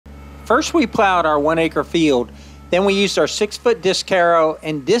First we plowed our 1 acre field. Then we used our 6-foot disc harrow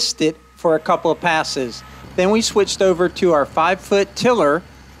and disked it for a couple of passes. Then we switched over to our 5-foot tiller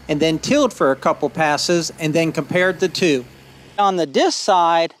and then tilled for a couple passes and then compared the two. On the disc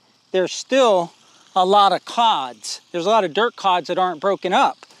side, there's still a lot of clods. There's a lot of dirt clods that aren't broken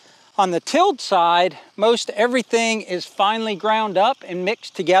up. On the tilled side, most everything is finely ground up and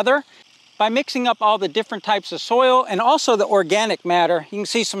mixed together. By mixing up all the different types of soil and also the organic matter, you can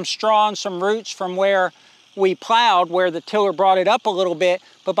see some straw and some roots from where we plowed, where the tiller brought it up a little bit.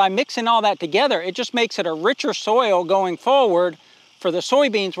 But by mixing all that together, it just makes it a richer soil going forward for the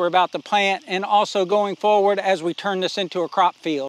soybeans we're about to plant, and also going forward as we turn this into a crop field.